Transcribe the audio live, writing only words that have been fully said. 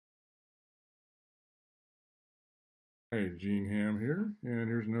Hi, Gene Hamm here, and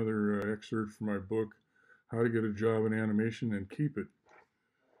here's another excerpt from my book, How to Get a Job in Animation and Keep It.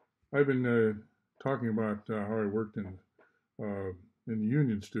 I've been talking about how I worked in the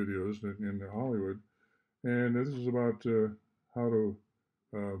union studios in Hollywood, and this is about how to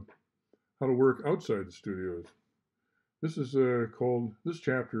uh, how to work outside the studios. This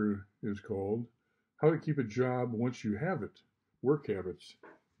chapter is called How to Keep a Job Once You Have It. Work Habits,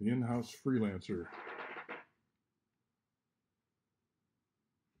 the In-House Freelancer.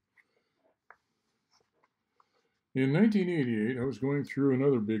 In 1988, I was going through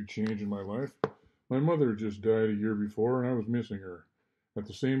another big change in my life. My mother had just died a year before, and I was missing her. At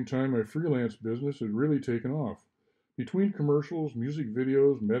the same time, my freelance business had really taken off. Between commercials, music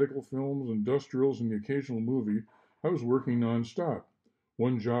videos, medical films, industrials, and the occasional movie, I was working nonstop.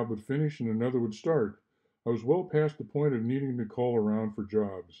 One job would finish and another would start. I was well past the point of needing to call around for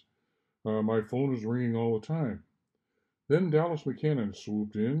jobs. My phone was ringing all the time. Then Dallas McKenna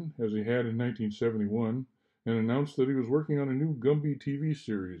swooped in, as he had in 1971, and announced that he was working on a new Gumby TV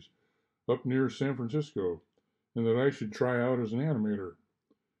series up near San Francisco, and that I should try out as an animator.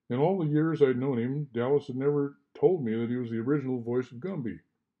 In all the years I'd known him, Dallas had never told me that he was the original voice of Gumby.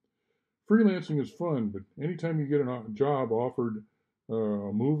 Freelancing is fun, but anytime you get a job offered, a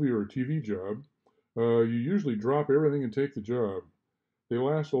movie or a TV job, you usually drop everything and take the job. They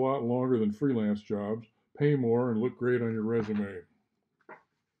last a lot longer than freelance jobs, pay more, and look great on your resume.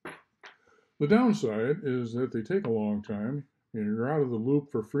 The downside is that they take a long time, and you're out of the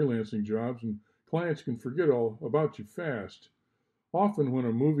loop for freelancing jobs, and clients can forget all about you fast. Often, when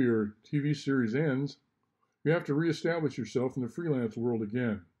a movie or TV series ends, you have to reestablish yourself in the freelance world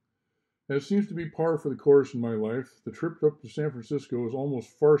again. As seems to be par for the course in my life, the trip up to San Francisco is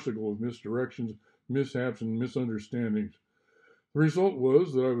almost farcical of misdirections, mishaps, and misunderstandings. The result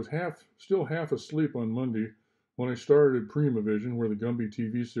was that I was still half asleep on Monday when I started at Primavision, where the Gumby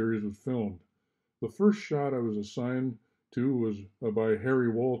TV series was filmed. The first shot I was assigned to was by Harry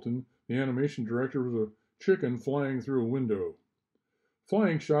Walton. The animation director was a chicken flying through a window.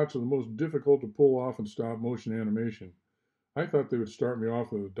 Flying shots are the most difficult to pull off in stop motion animation. I thought they would start me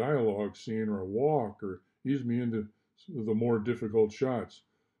off with a dialogue scene or a walk or ease me into the more difficult shots.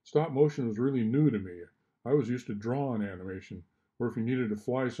 Stop motion was really new to me. I was used to drawn animation, where if you needed to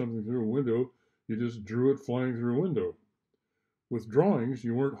fly something through a window, you just drew it flying through a window. With drawings,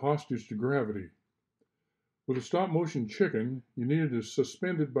 you weren't hostage to gravity. With a stop motion chicken, you needed to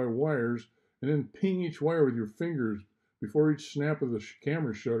suspend it by wires and then ping each wire with your fingers before each snap of the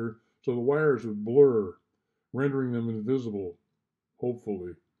camera shutter so the wires would blur, rendering them invisible,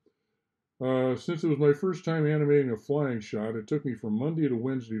 hopefully. Since it was my first time animating a flying shot, it took me from Monday to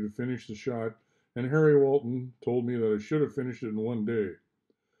Wednesday to finish the shot, and Harry Walton told me that I should have finished it in one day.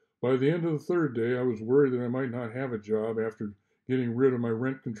 By the end of the third day, I was worried that I might not have a job after getting rid of my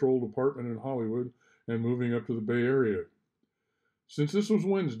rent-controlled apartment in Hollywood and moving up to the Bay Area. Since this was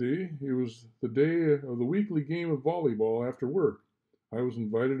Wednesday, it was the day of the weekly game of volleyball after work. I was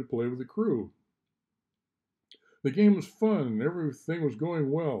invited to play with the crew. The game was fun and everything was going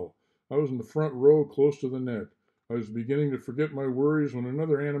well. I was in the front row close to the net. I was beginning to forget my worries when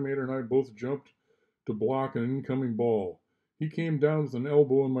another animator and I both jumped to block an incoming ball. He came down with an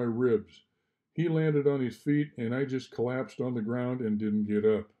elbow in my ribs. He landed on his feet and I just collapsed on the ground and didn't get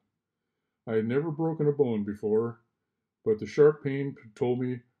up. I had never broken a bone before, but the sharp pain told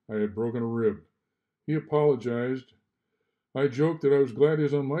me I had broken a rib. He apologized. I joked that I was glad he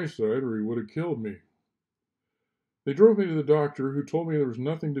was on my side or he would have killed me. They drove me to the doctor, who told me there was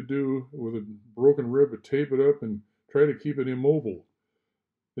nothing to do with a broken rib but tape it up and try to keep it immobile.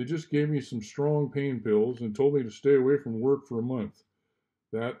 They just gave me some strong pain pills and told me to stay away from work for a month.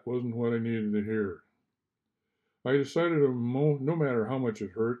 That wasn't what I needed to hear. I decided no matter how much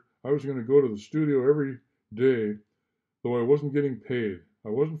it hurt, I was going to go to the studio every day, though I wasn't getting paid. I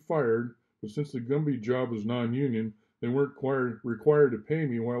wasn't fired, but since the Gumby job was non-union, they weren't required to pay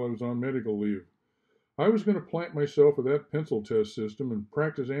me while I was on medical leave. I was going to plant myself with that pencil test system and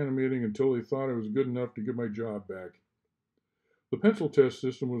practice animating until they thought I was good enough to get my job back. The pencil test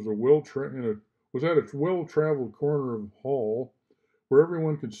system was at a well-traveled corner of the hall where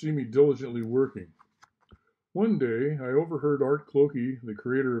everyone could see me diligently working. One day, I overheard Art Clokey, the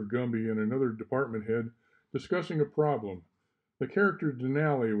creator of Gumby, and another department head discussing a problem. The character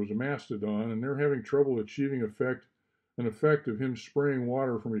Denali was a mastodon, and they're having trouble achieving an effect of him spraying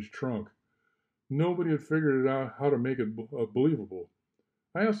water from his trunk. Nobody had figured out how to make it believable.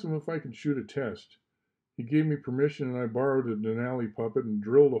 I asked him if I could shoot a test. He gave me permission and I borrowed a Denali puppet and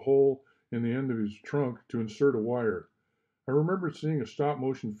drilled a hole in the end of his trunk to insert a wire. I remembered seeing a stop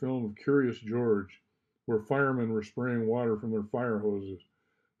motion film of Curious George, where firemen were spraying water from their fire hoses.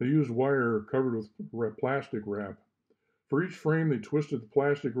 They used wire covered with plastic wrap. For each frame, they twisted the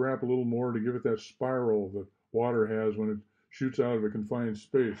plastic wrap a little more to give it that spiral that water has when it shoots out of a confined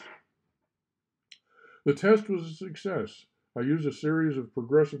space. The test was a success. I used a series of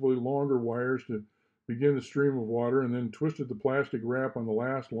progressively longer wires to begin the stream of water and then twisted the plastic wrap on the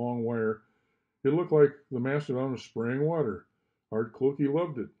last long wire. It looked like the mastodon was spraying water. Art Clokey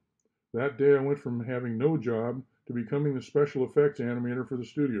loved it. That day I went from having no job to becoming the special effects animator for the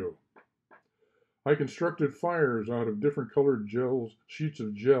studio. I constructed fires out of different colored sheets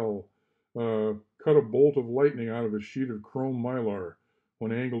of gel, cut a bolt of lightning out of a sheet of chrome mylar.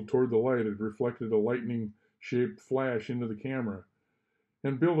 When angled toward the light, it reflected a lightning-shaped flash into the camera,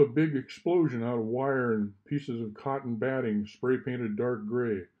 and built a big explosion out of wire and pieces of cotton batting spray-painted dark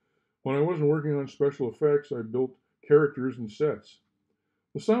gray. When I wasn't working on special effects, I built characters and sets.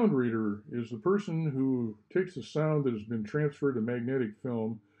 The sound reader is the person who takes the sound that has been transferred to magnetic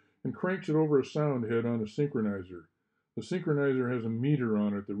film and cranks it over a sound head on a synchronizer. The synchronizer has a meter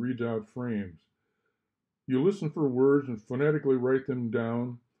on it that reads out frames. You listen for words and phonetically write them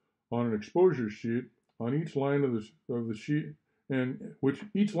down on an exposure sheet on each line of the sheet, and which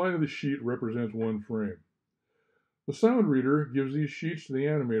each line of the sheet represents one frame. The sound reader gives these sheets to the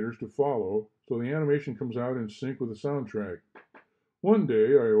animators to follow, so the animation comes out in sync with the soundtrack. One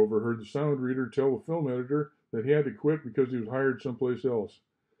day, I overheard the sound reader tell the film editor that he had to quit because he was hired someplace else.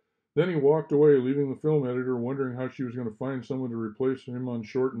 Then he walked away, leaving the film editor wondering how she was going to find someone to replace him on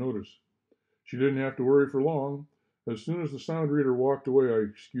short notice. She didn't have to worry for long. As soon as the sound reader walked away, I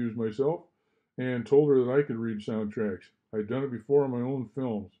excused myself and told her that I could read soundtracks. I'd done it before on my own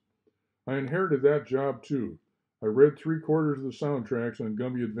films. I inherited that job too. I read 3/4 of the soundtracks on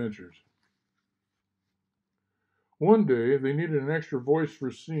Gumby Adventures. One day, they needed an extra voice for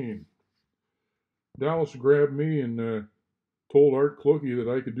a scene. Dallas grabbed me and told Art Clokey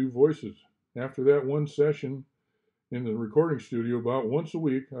that I could do voices. After that one session in the recording studio, about once a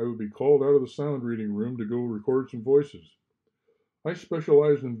week, I would be called out of the sound reading room to go record some voices. I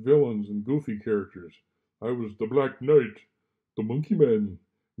specialized in villains and goofy characters. I was the Black Knight, the Monkey Man,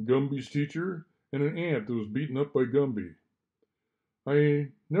 Gumby's teacher, and an ant that was beaten up by Gumby.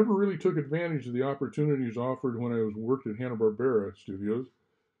 I never really took advantage of the opportunities offered when I worked at Hanna-Barbera studios.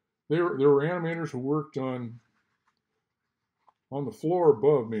 There were animators who worked on the floor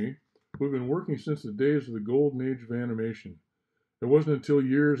above me who'd been working since the days of the golden age of animation. It wasn't until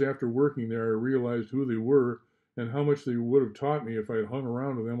years after working there I realized who they were and how much they would have taught me if I had hung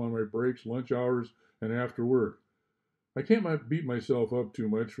around with them on my breaks, lunch hours, and after work. I can't beat myself up too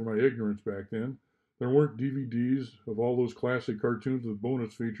much for my ignorance back then. There weren't DVDs of all those classic cartoons with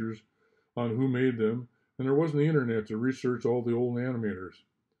bonus features on who made them, and there wasn't the internet to research all the old animators.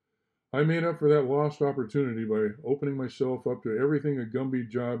 I made up for that lost opportunity by opening myself up to everything a Gumby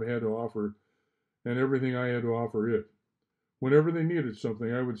job had to offer and everything I had to offer it. Whenever they needed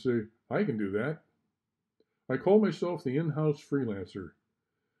something, I would say, I can do that. I called myself the in-house freelancer.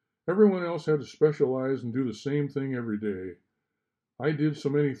 Everyone else had to specialize and do the same thing every day. I did so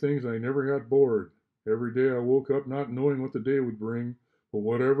many things I never got bored. Every day I woke up not knowing what the day would bring, but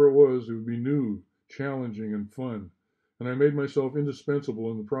whatever it would be new, challenging, and fun, and I made myself indispensable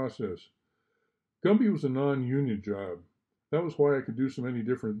in the process. Gumby was a non-union job. That was why I could do so many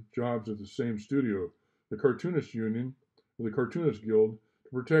different jobs at the same studio. The Cartoonist Union, or the Cartoonist Guild, to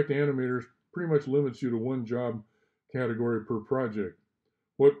protect animators pretty much limits you to one job category per project.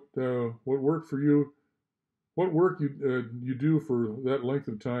 What work you do for that length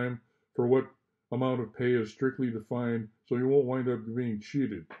of time for what amount of pay is strictly defined, so you won't wind up being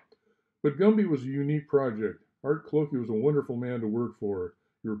cheated. But Gumby was a unique project. Art Clokey was a wonderful man to work for.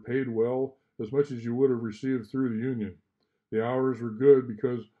 You were paid well, as much as you would have received through the union. The hours were good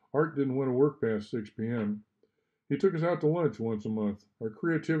because Art didn't want to work past 6 p.m. He took us out to lunch once a month. Our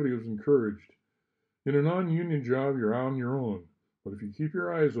creativity was encouraged. In a non-union job, you're on your own. But if you keep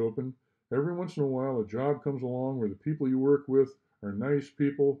your eyes open, every once in a while a job comes along where the people you work with are nice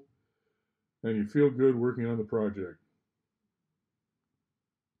people and you feel good working on the project.